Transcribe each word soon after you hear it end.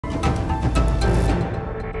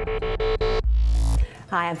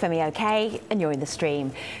Hi, I'm Femi OK, and you're in the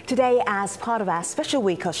stream. Today, as part of our special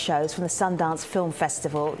week of shows from the Sundance Film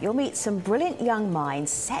Festival, you'll meet some brilliant young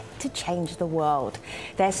minds set to change the world.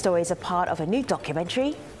 Their stories are part of a new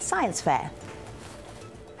documentary, Science Fair.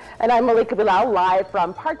 And I'm Malika Bilal, live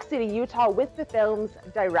from Park City, Utah, with the film's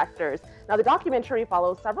directors. Now, the documentary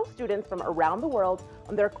follows several students from around the world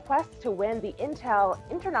on their quest to win the Intel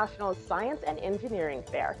International Science and Engineering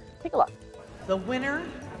Fair. Take a look. The winner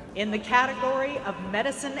in the category of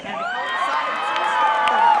medicine and health sciences,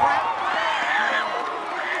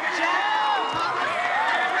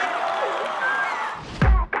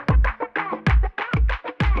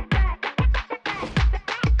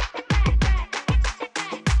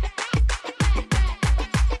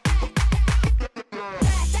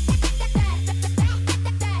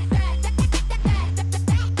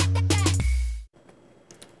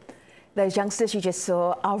 Those youngsters you just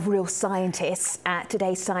saw are real scientists. At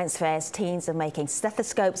today's science fairs, teens are making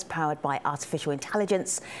stethoscopes powered by artificial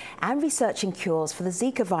intelligence and researching cures for the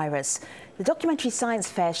Zika virus. The documentary Science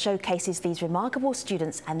Fair showcases these remarkable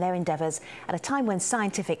students and their endeavours at a time when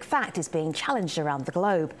scientific fact is being challenged around the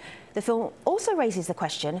globe. The film also raises the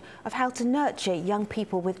question of how to nurture young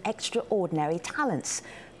people with extraordinary talents.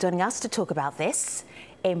 Joining us to talk about this,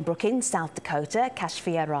 in Brookings, South Dakota,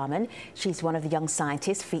 Kashfia Rahman. She's one of the young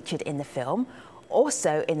scientists featured in the film.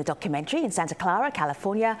 Also in the documentary in Santa Clara,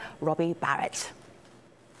 California, Robbie Barrett.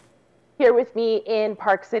 Here with me in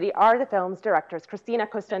Park City are the film's directors, Cristina,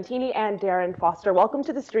 Costantini, and Darren Foster. Welcome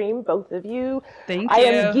to the stream, both of you. Thank you. I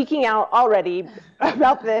am geeking out already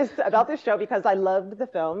about this show because I loved the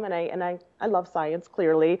film and I love science,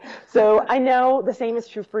 clearly. So I know the same is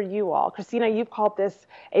true for you all. Cristina, you've called this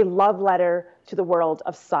a love letter to the world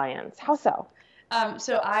of science. How so?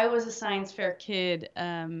 So I was a science fair kid.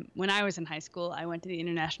 When I was in high school, I went to the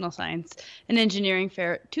International Science and Engineering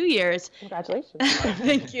Fair 2 years. Congratulations.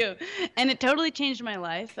 Thank you. And it totally changed my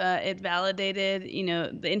life. It validated,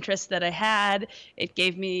 the interests that I had. It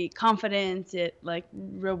gave me confidence. It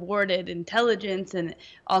rewarded intelligence and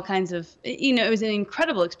all kinds of, it was an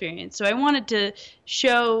incredible experience. So I wanted to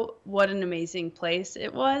show what an amazing place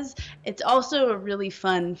it was. It's also a really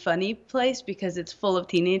funny place because it's full of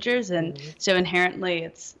teenagers, and so inherently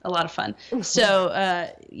it's a lot of fun. So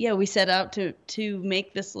we set out to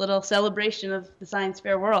make this little celebration of the science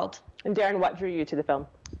fair world. And Darren, what drew you to the film?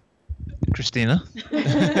 Christina.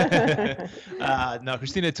 No,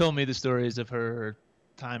 Christina told me the stories of her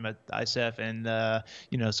time at ISEF, and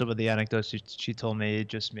some of the anecdotes she told me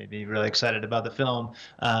just made me really excited about the film.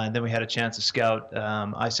 And then we had a chance to scout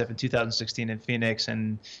ISEF in 2016 in Phoenix,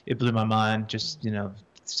 and it blew my mind. Just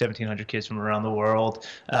 1,700 kids from around the world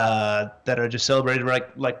that are just celebrated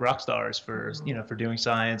like rock stars for doing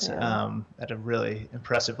science at a really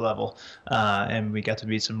impressive level. And we got to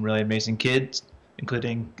meet some really amazing kids,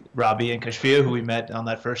 including Robbie and Kashfia, who we met on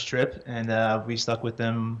that first trip, and we stuck with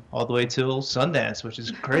them all the way till Sundance, which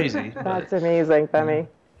is crazy. That's amazing, Femi.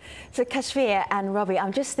 So Kashfia and Robbie,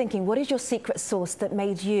 I'm just thinking, what is your secret sauce that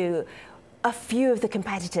made you a few of the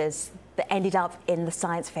competitors that ended up in the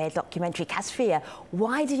Science Fair documentary? Kashfia,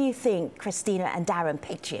 why did you think Cristina and Darren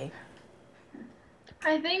picked you?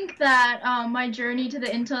 I think that my journey to the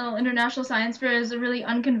Intel International Science Fair is a really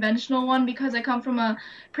unconventional one because I come from a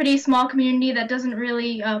pretty small community that doesn't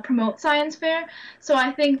really promote science fair. So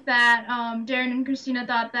I think that Darren and Cristina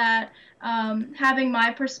thought that having my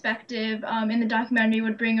perspective in the documentary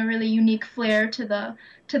would bring a really unique flair to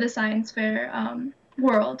the science fair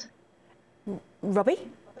world. Robbie?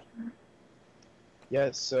 Yeah,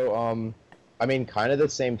 so kind of the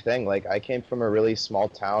same thing. I came from a really small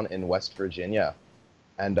town in West Virginia.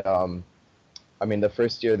 And the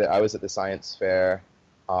first year that I was at the science fair,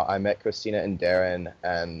 I met Cristina and Darren,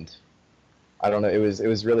 and I don't know, it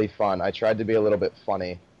was really fun. I tried to be a little bit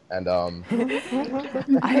funny, and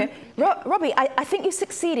Robbie, I think you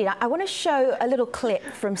succeeded. I want to show a little clip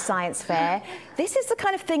from Science Fair. This is the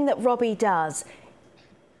kind of thing that Robbie does.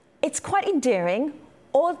 It's quite endearing,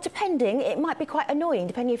 or depending, it might be quite annoying,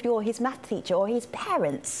 depending if you're his math teacher or his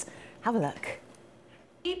parents. Have a look.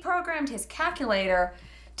 He programmed his calculator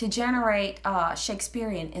to generate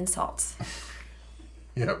Shakespearean insults.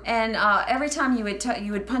 Yep. And every time you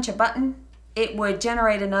would punch a button, it would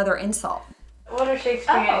generate another insult. What are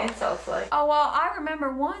Shakespearean insults like? Oh, well, I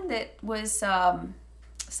remember one that was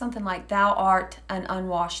something like, "Thou art an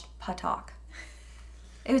unwashed puttock."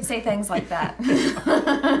 It would say things like that.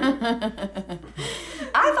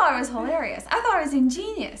 I thought it was hilarious. I thought it was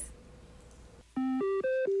ingenious.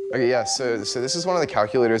 Okay, yeah, so this is one of the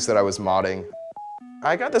calculators that I was modding.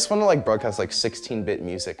 I got this one to broadcast 16-bit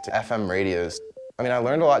music to FM radios. I mean, I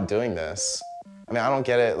learned a lot doing this. I mean, I don't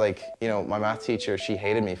get it. Like, you know, my math teacher, she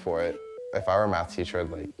hated me for it. If I were a math teacher, I'd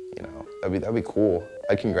like, you know, that'd be cool.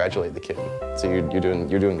 I'd congratulate the kid. So you're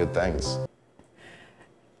doing good things.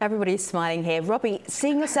 Everybody's smiling here. Robbie,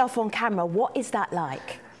 seeing yourself on camera, what is that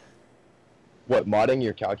like? What, modding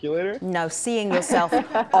your calculator? No, seeing yourself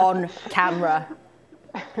on camera.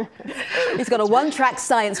 He's got a one-track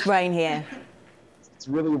science brain here. It's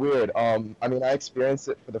really weird. I mean, I experienced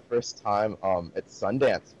it for the first time at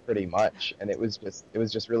Sundance, pretty much, and it was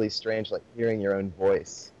just really strange, like hearing your own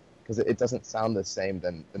voice, because it doesn't sound the same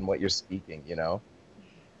than what you're speaking, you know.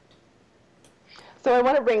 So I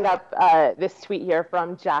want to bring up this tweet here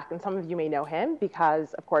from Jack, and some of you may know him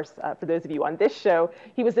because, of course, for those of you on this show,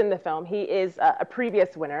 he was in the film. He is a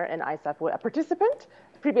previous winner, an ISEF participant.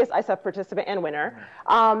 Previous ISEF participant and winner.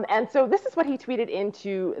 And so this is what he tweeted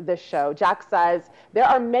into the show. Jack says, there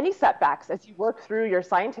are many setbacks as you work through your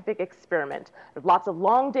scientific experiment. There's lots of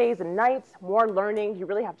long days and nights, more learning. You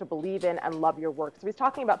really have to believe in and love your work. So he's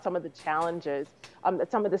talking about some of the challenges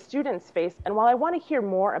that some of the students face. And while I want to hear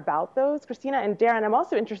more about those, Cristina and Darren, I'm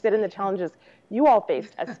also interested in the challenges you all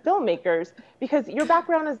faced as filmmakers, because your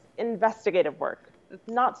background is investigative work,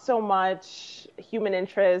 not so much human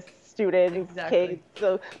interest, students, kids.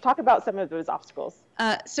 So talk about some of those obstacles.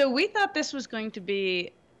 So we thought this was going to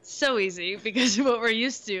be so easy because what we're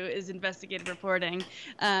used to is investigative reporting.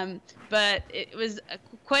 But it was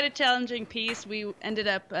quite a challenging piece. We ended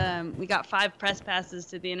up, we got 5 press passes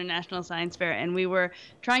to the International Science Fair, and we were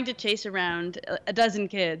trying to chase around a dozen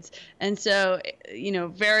kids. And so, you know,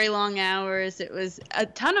 very long hours. It was a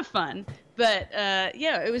ton of fun. But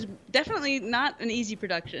yeah, it was definitely not an easy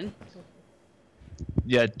production.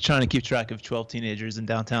 Yeah, trying to keep track of 12 teenagers in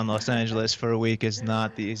downtown Los Angeles for a week is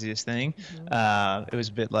not the easiest thing. It was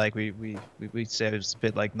a bit like, we'd say it was a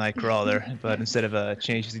bit like Nightcrawler, but instead of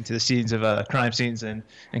chasing to the scenes of crime scenes and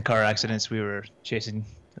car accidents, we were chasing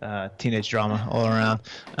teenage drama all around.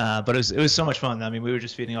 But it was so much fun. I mean, we were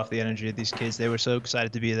just feeding off the energy of these kids. They were so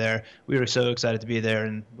excited to be there. We were so excited to be there,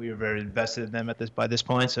 and we were very invested in them by this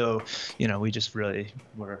point. So, you know, we just really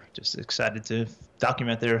were just excited to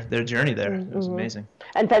document their journey there. It was amazing.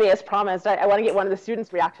 And Penny, as promised, I want to get one of the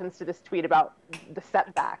students' reactions to this tweet about the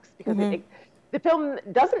setbacks, because the film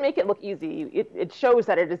doesn't make it look easy. It shows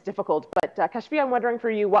that it is difficult. But Kashfi, I'm wondering for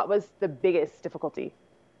you, what was the biggest difficulty?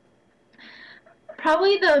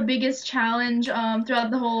 Probably the biggest challenge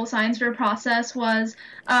throughout the whole science fair process was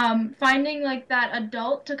finding like that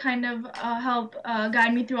adult to kind of help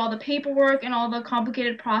guide me through all the paperwork and all the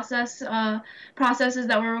complicated processes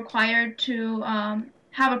that were required to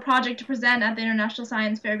have a project to present at the International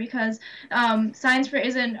Science Fair, because Science Fair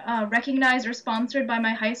isn't recognized or sponsored by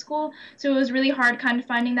my high school, so it was really hard kind of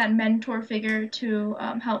finding that mentor figure to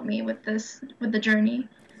help me with the journey.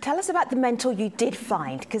 Tell us about the mentor you did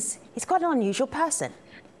find, because he's quite an unusual person.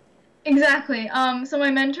 Exactly. So my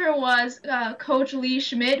mentor was Coach Lee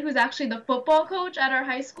Schmidt, who's actually the football coach at our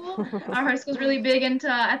high school. Our high school is really big into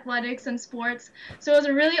athletics and sports. So it was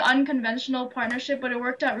a really unconventional partnership, but it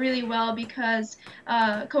worked out really well because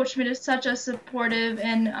Coach Schmidt is such a supportive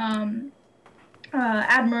and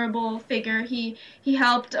admirable figure. He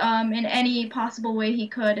helped in any possible way he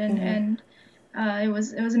could, and it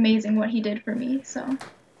was amazing what he did for me. So.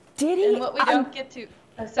 Did he? And what we don't get to,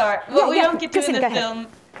 what we don't get to in the film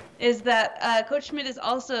is that Coach Schmidt is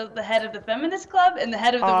also the head of the Feminist Club and the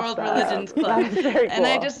head of the World Religions Club. And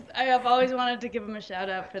I have always wanted to give him a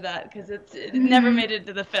shout out for that, because it never made it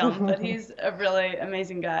to the film, but he's a really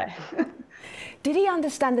amazing guy. Did he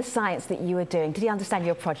understand the science that you were doing? Did he understand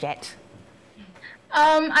your project?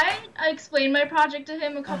 I explained my project to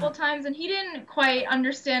him a couple times, and he didn't quite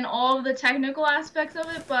understand all of the technical aspects of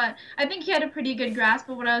it, but I think he had a pretty good grasp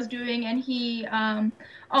of what I was doing, and he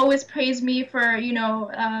always praised me for, you know,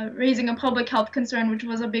 raising a public health concern, which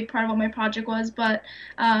was a big part of what my project was. But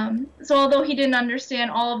so although he didn't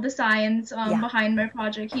understand all of the science behind my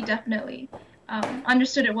project, he definitely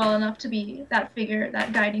understood it well enough to be that figure,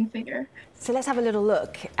 that guiding figure. So let's have a little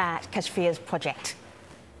look at Kashfia's project.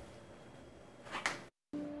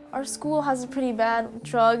 Our school has a pretty bad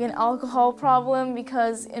drug and alcohol problem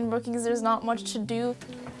because in Brookings there's not much to do.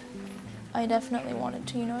 I definitely wanted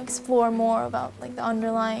to, you know, explore more about like the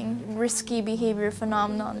underlying risky behavior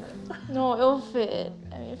phenomenon. No, it'll fit.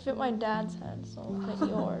 I mean, it fit my dad's head, so it'll fit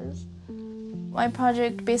yours. My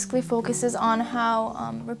project basically focuses on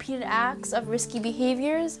how repeated acts of risky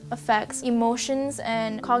behaviors affects emotions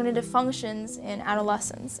and cognitive functions in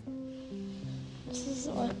adolescents. This is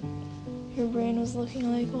what your brain was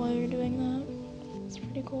looking like while you were doing that. It's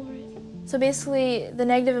pretty cool, right? So basically, the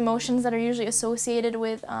negative emotions that are usually associated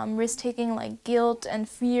with risk-taking, like guilt and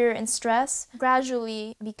fear and stress,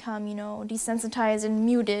 gradually become, desensitized and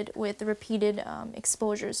muted with the repeated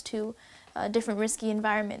exposures to different risky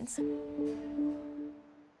environments.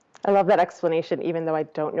 I love that explanation, even though I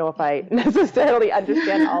don't know if I necessarily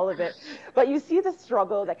understand all of it. But you see the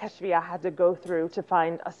struggle that Kashfia had to go through to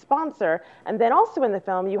find a sponsor. And then also in the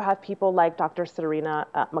film, you have people like Dr. Serena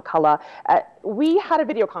McCullough. We had a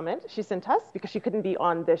video comment she sent us because she couldn't be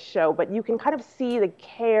on this show, but you can kind of see the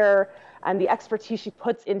care and the expertise she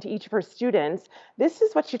puts into each of her students. This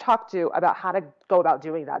is what she talked to about how to go about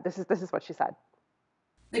doing that. This is what she said.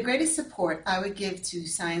 The greatest support I would give to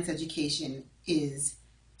science education is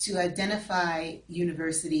to identify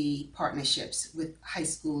university partnerships with high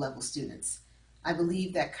school level students. I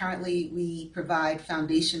believe that currently we provide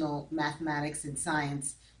foundational mathematics and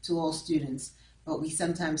science to all students, but we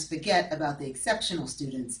sometimes forget about the exceptional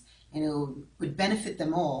students, and it would benefit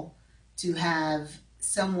them all to have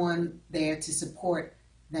someone there to support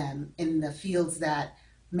them in the fields that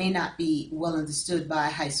may not be well understood by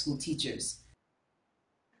high school teachers.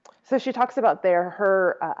 So she talks about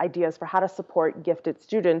her ideas for how to support gifted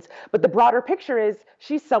students, but the broader picture is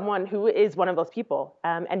she's someone who is one of those people,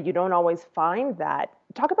 and you don't always find that.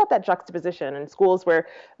 Talk about that juxtaposition in schools where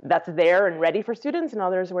that's there and ready for students and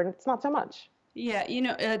others where it's not so much. Yeah,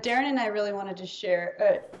 Darren and I really wanted to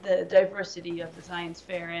share the diversity of the science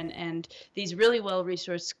fair and these really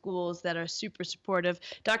well-resourced schools that are super supportive.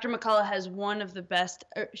 Dr. McCullough has one of the best,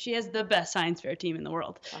 she has the best science fair team in the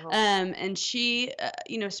world. And she,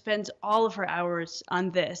 spends all of her hours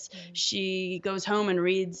on this. She goes home and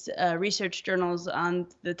reads research journals on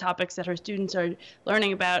the topics that her students are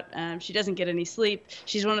learning about. She doesn't get any sleep.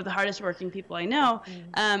 She's one of the hardest working people I know.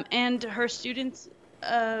 And her students,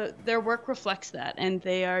 their work reflects that, and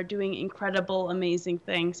they are doing incredible, amazing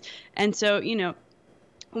things. And so,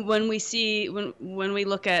 when we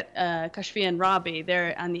look at Kashfia and Robbie,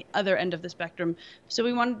 they're on the other end of the spectrum. So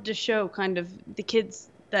we wanted to show kind of the kids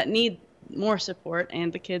that need more support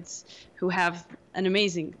and the kids who have an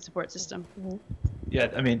amazing support system. Yeah,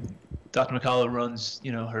 I mean, Dr. McCullough runs,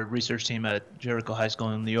 her research team at Jericho High School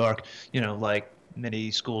in New York, like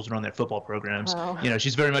many schools run their football programs. Wow.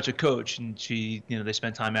 She's very much a coach, and she, they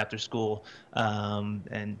spend time after school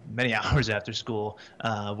and many hours after school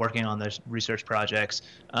working on their research projects.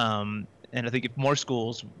 And I think if more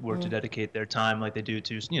schools were to dedicate their time like they do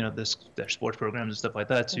to, their sports programs and stuff like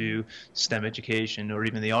that to STEM education or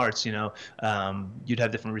even the arts, you'd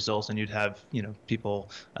have different results, and you'd have, people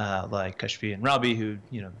like Kashfi and Robbie who,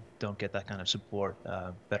 don't get that kind of support,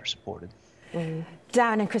 better supported.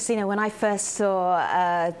 Darren and Cristina, when I first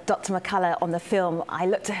saw Dr. McCullough on the film, I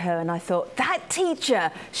looked at her and I thought, that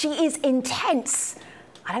teacher, she is intense.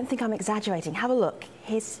 I don't think I'm exaggerating. Have a look.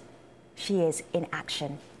 She is in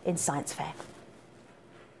action in science fair.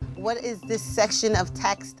 What is this section of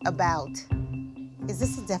text about? Is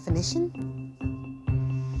this a definition?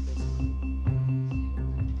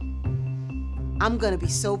 I'm gonna be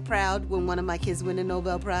so proud when one of my kids win a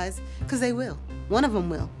Nobel Prize, because they will. One of them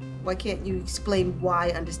will. Why can't you explain why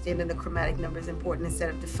understanding the chromatic number is important instead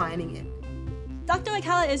of defining it? Dr.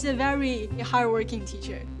 McCullough is a very hardworking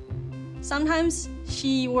teacher. Sometimes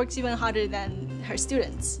she works even harder than her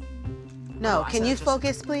students. No, can you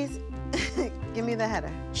focus, please? Give me the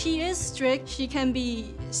header. She is strict, she can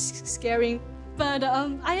be scary, but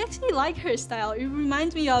I actually like her style. It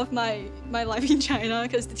reminds me of my life in China,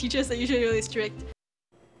 because the teachers are usually really strict.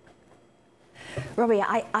 Robbie,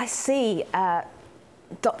 I see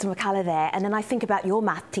Dr. McCullough there, and then I think about your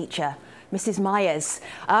math teacher, Mrs. Myers.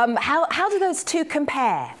 How do those two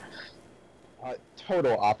compare?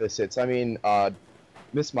 Total opposites. I mean,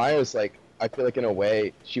 Miss Myers, I feel like in a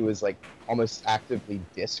way she was almost actively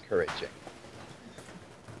discouraging.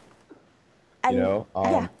 And,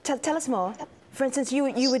 yeah, tell us more. For instance, you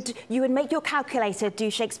would make your calculator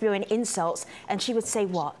do Shakespearean insults, and she would say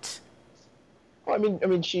what? Well, I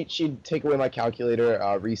mean, she'd take away my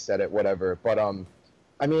calculator, reset it, whatever. But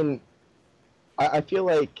I mean, I feel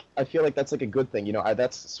like that's a good thing.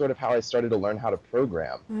 That's sort of how I started to learn how to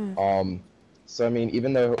program. So I mean,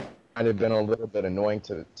 even though I'd have been a little bit annoying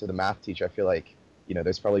to the math teacher, I feel like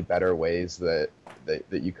there's probably better ways that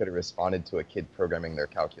you could have responded to a kid programming their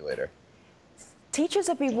calculator. Teachers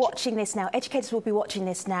will be watching this now, educators will be watching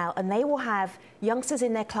this now, and they will have youngsters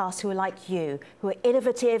in their class who are like you, who are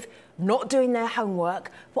innovative, not doing their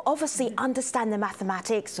homework, but obviously understand the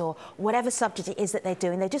mathematics or whatever subject it is that they're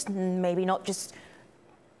doing. They're just maybe not just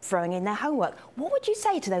throwing in their homework. What would you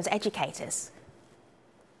say to those educators?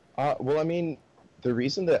 Well, I mean, The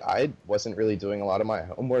reason that I wasn't really doing a lot of my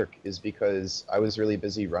homework is because I was really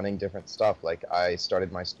busy running different stuff. Like I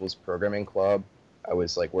started my school's programming club. I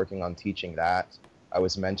was like working on teaching that. I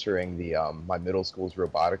was mentoring the my middle school's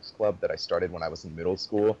robotics club that I started when I was in middle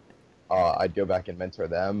school. I'd go back and mentor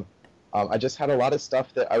them. I just had a lot of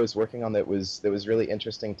stuff that I was working on that was really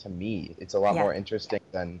interesting to me. It's a lot more interesting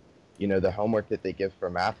than, you know, the homework that they give for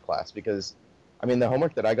math class, because I mean the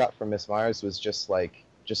homework that I got from Miss Myers was just like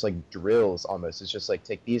drills almost. It's just like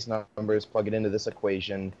take these numbers, plug it into this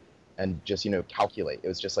equation, and just, you know, calculate. It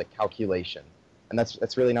was just like calculation, and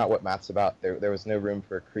that's really not what math's about. There was no room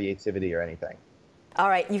for creativity or anything. All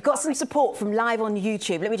right, you've got some support from live on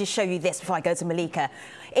YouTube. Let me just show you this before I go to Malika.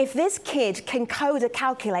 If this kid can code a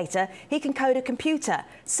calculator, he can code a computer.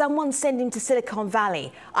 Someone send him to Silicon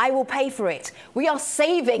Valley. I will pay for it. We are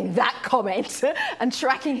saving that comment and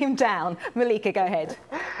tracking him down. Malika, go ahead.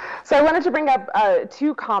 So I wanted to bring up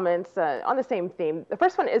two comments on the same theme. The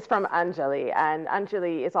first one is from Anjali, and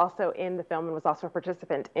Anjali is also in the film and was also a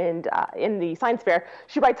participant in the science fair.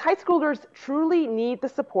 She writes, high schoolers truly need the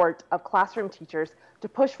support of classroom teachers to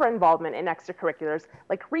push for involvement in extracurriculars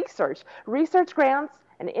like research. Research grants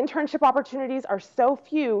and internship opportunities are so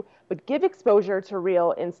few, but give exposure to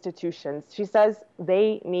real institutions. She says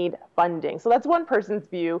they need funding. So that's one person's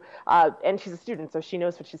view, and she's a student, so she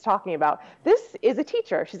knows what she's talking about. This is a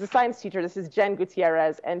teacher. She's a science teacher. This is Jen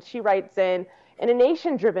Gutierrez, and she writes in a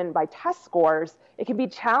nation driven by test scores, it can be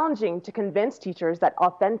challenging to convince teachers that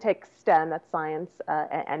authentic STEM, that's science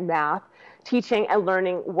and math, teaching and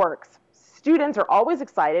learning works. Students are always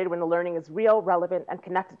excited when the learning is real, relevant, and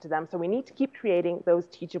connected to them, so we need to keep creating those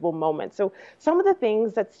teachable moments. So some of the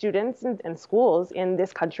things that students and schools in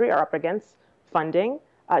this country are up against: funding,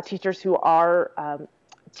 teachers who are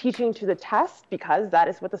teaching to the test because that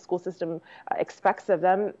is what the school system expects of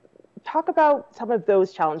them. Talk about some of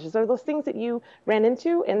those challenges. Are those things that you ran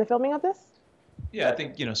into in the filming of this? Yeah, I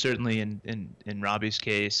think, you know, certainly in Robbie's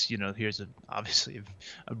case, you know, here's obviously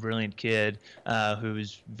a brilliant kid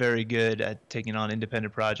who's very good at taking on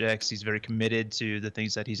independent projects. He's very committed to the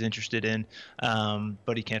things that he's interested in,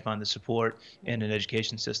 but he can't find the support in an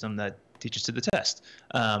education system that teaches to the test.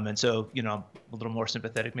 And so, you know, a little more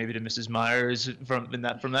sympathetic maybe to Mrs. Myers from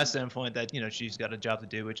that standpoint, that, you know, she's got a job to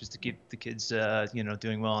do, which is to keep the kids, you know,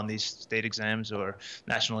 doing well on these state exams or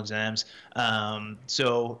national exams.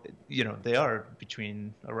 So, you know, they are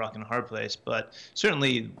between a rock and a hard place, but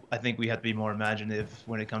certainly I think we have to be more imaginative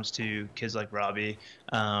when it comes to kids like Robbie,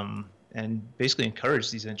 and basically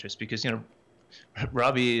encourage these interests, because, you know,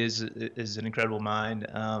 Robbie is an incredible mind.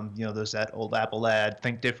 You know, there's that old Apple ad,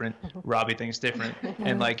 think different. Robbie thinks different.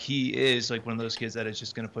 And like, he is like one of those kids that is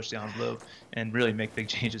just going to push the envelope and really make big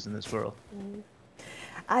changes in this world.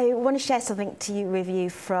 I want to share something with you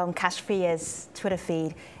from Kashfia's Twitter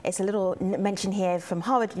feed. It's a little mention here from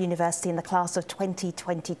Harvard University in the class of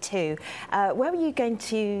 2022. Where were you going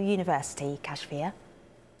to university, Kashfia?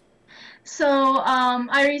 So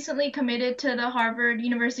I recently committed to the Harvard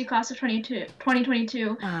University class of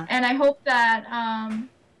 2022, and I hope that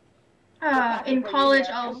in college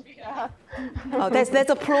I'll... Oh, there's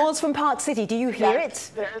applause from Park City. Do you hear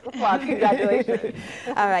it? There's applause. Congratulations.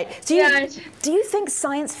 All right. Do you think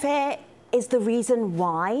science fair is the reason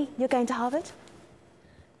why you're going to Harvard?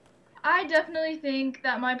 I definitely think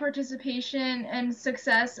that my participation and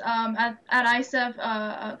success at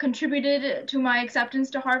ISEF contributed to my acceptance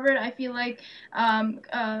to Harvard. I feel like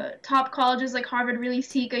top colleges like Harvard really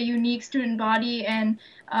seek a unique student body, and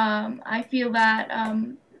I feel that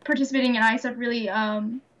participating in ISEF really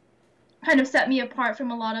kind of set me apart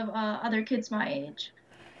from a lot of other kids my age.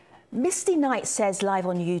 Misty Knight says live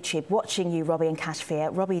on YouTube, watching you, Robbie and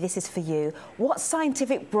Kashfia. Robbie, this is for you. What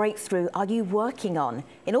scientific breakthrough are you working on?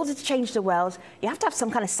 In order to change the world, you have to have some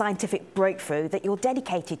kind of scientific breakthrough that you're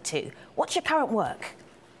dedicated to. What's your current work?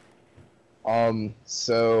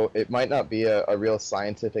 So it might not be a real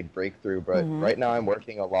scientific breakthrough, but right now I'm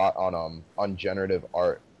working a lot on generative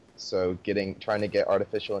art. So trying to get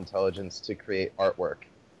artificial intelligence to create artwork.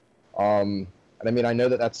 And I mean, I know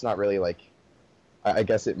that that's not really like, I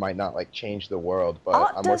guess it might not like change the world, but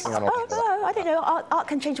I'm working on I don't know. Art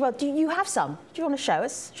can change the world. Do you have some? Do you want to show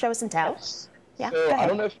us? Show us and tell. Yes. Yeah. So I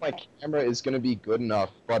don't know if my camera is going to be good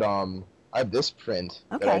enough, but I have this print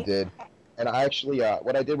that I did, and I actually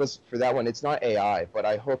what I did was, for that one, it's not AI, but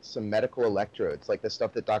I hooked some medical electrodes, like the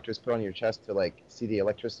stuff that doctors put on your chest to like see the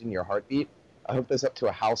electricity in your heartbeat. I hooked this up to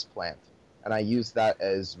a house plant, and I used that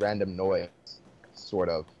as random noise, sort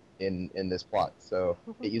of, in this plot. So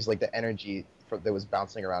it used like the energy that was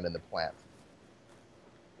bouncing around in the plant.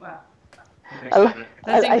 Wow.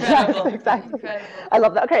 That's incredible. Exactly. Incredible. I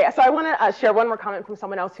love that. Okay, so I want to share one more comment from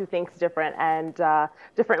someone else who thinks different and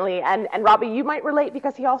differently. And Robbie, you might relate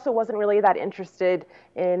because he also wasn't really that interested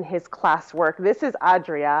in his classwork. This is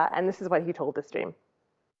Adria, and this is what he told the stream.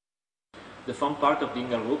 The fun part of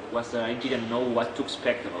being a rook was that I didn't know what to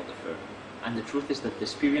expect about the fair. And the truth is that the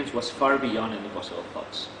experience was far beyond any possible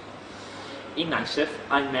thoughts. In ISEF,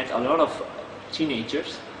 I met a lot of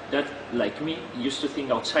teenagers that, like me, used to think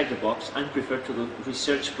outside the box and preferred to do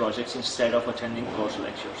research projects instead of attending course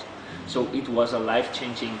lectures. So it was a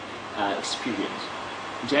life-changing experience.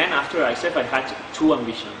 Then, after ISEF, I had two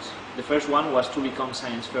ambitions. The first one was to become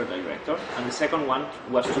science fair director, and the second one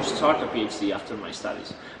was to start a PhD after my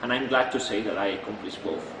studies. And I'm glad to say that I accomplished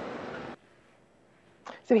both.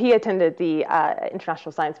 So he attended the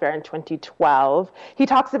International Science Fair in 2012. He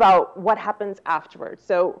talks about what happens afterwards.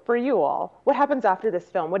 So for you all, what happens after this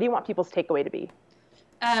film? What do you want people's takeaway to be?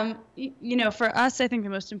 You know, for us, I think the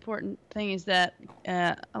most important thing is that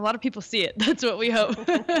a lot of people see it. That's what we hope.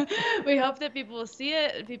 We hope that people will see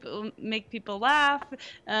it, people make people laugh,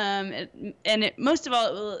 most of all,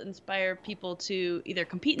 it will inspire people to either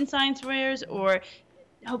compete in science fairs or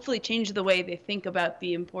hopefully change the way they think about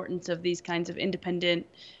the importance of these kinds of independent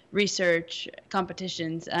research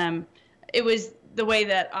competitions. It was the way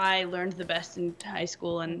that I learned the best in high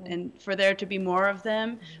school, and for there to be more of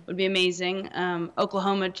them would be amazing.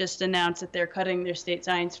 Oklahoma just announced that they're cutting their state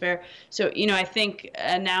science fair. So, you know, I think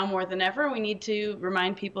now more than ever, we need to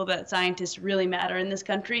remind people that scientists really matter in this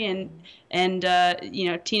country, and you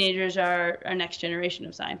know, teenagers are our next generation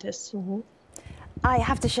of scientists. I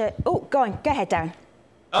have to share. Oh, go ahead, Darren.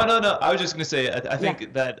 Oh, no. I was just going to say, I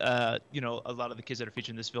think that, you know, a lot of the kids that are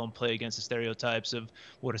featured in this film play against the stereotypes of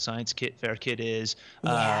what a science fair kid is.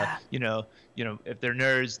 You know, if they're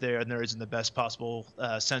nerds in the best possible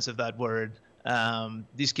sense of that word.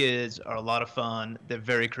 These kids are a lot of fun. They're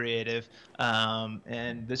very creative.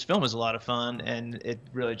 And this film is a lot of fun. And it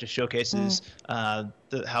really just showcases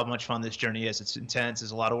how much fun this journey is. It's intense.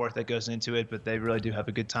 There's a lot of work that goes into it, but they really do have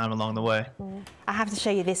a good time along the way. I have to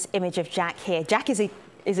show you this image of Jack here. Jack is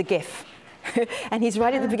a GIF. And he's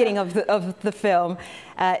right at the beginning of the film.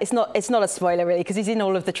 It's not a spoiler really, because he's in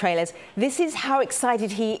all of the trailers. This is how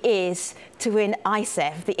excited he is to win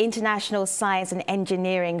ISEF, the International Science and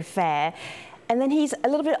Engineering Fair. And then he's a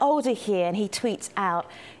little bit older here, and he tweets out,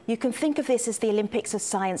 "You can think of this as the Olympics of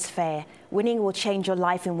Science Fair. Winning will change your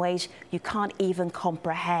life in ways you can't even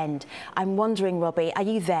comprehend." I'm wondering, Robbie, are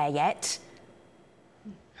you there yet?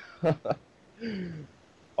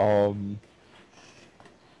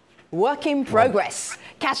 Work in progress.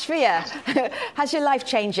 Kashfia, has your life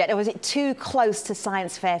changed yet, or was it too close to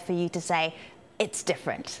science fair for you to say it's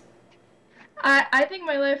different? I think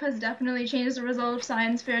my life has definitely changed as a result of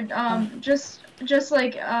science fair. Just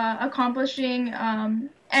like accomplishing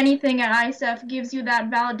anything at ISEF gives you that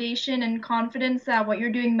validation and confidence that what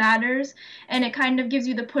you're doing matters, and it kind of gives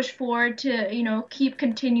you the push forward to, you know, keep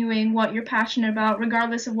continuing what you're passionate about,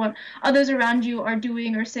 regardless of what others around you are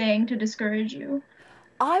doing or saying to discourage you.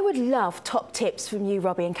 I would love top tips from you,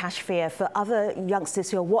 Robbie and Kashfia, for other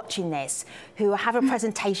youngsters who are watching this, who have a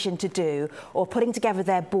presentation to do or putting together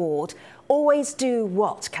their board. Always do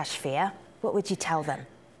what, Kashfia? What would you tell them?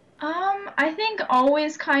 I think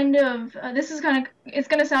always kind of, it's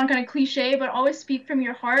going to sound kind of cliche, but always speak from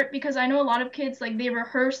your heart, because I know a lot of kids, like, they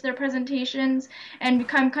rehearse their presentations and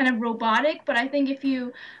become kind of robotic, but I think if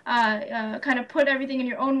you kind of put everything in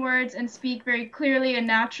your own words and speak very clearly and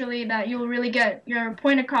naturally, that you'll really get your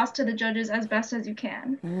point across to the judges as best as you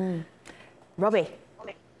can. Robbie?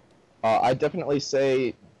 I definitely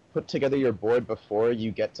say put together your board before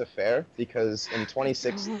you get to fair, because in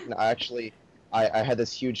 2016, I had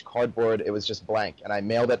this huge cardboard, it was just blank, and I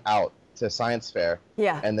mailed it out to science fair.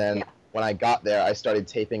 And then when I got there, I started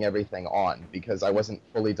taping everything on because I wasn't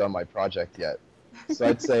fully done my project yet. So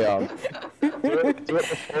I'd say do it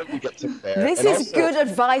before you get to fair. This and is also, good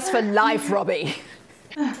advice for life, Robbie.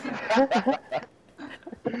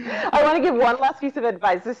 I want to give one last piece of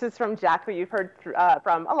advice. This is from Jack, who you've heard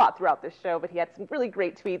from a lot throughout this show, but he had some really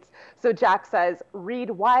great tweets. So Jack says, read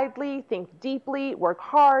widely, think deeply, work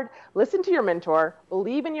hard, listen to your mentor,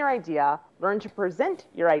 believe in your idea, learn to present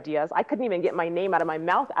your ideas. I couldn't even get my name out of my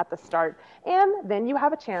mouth at the start. And then you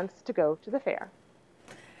have a chance to go to the fair.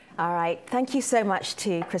 All right, thank you so much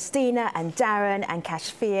to Cristina and Darren and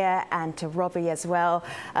Kashfia and to Robbie as well.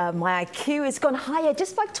 My IQ has gone higher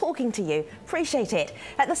just by talking to you. Appreciate it.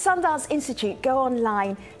 At the Sundance Institute, go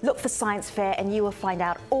online, look for Science Fair, and you will find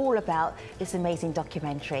out all about this amazing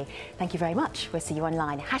documentary. Thank you very much. We'll see you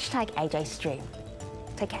online. #AJStream.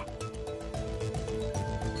 Take care.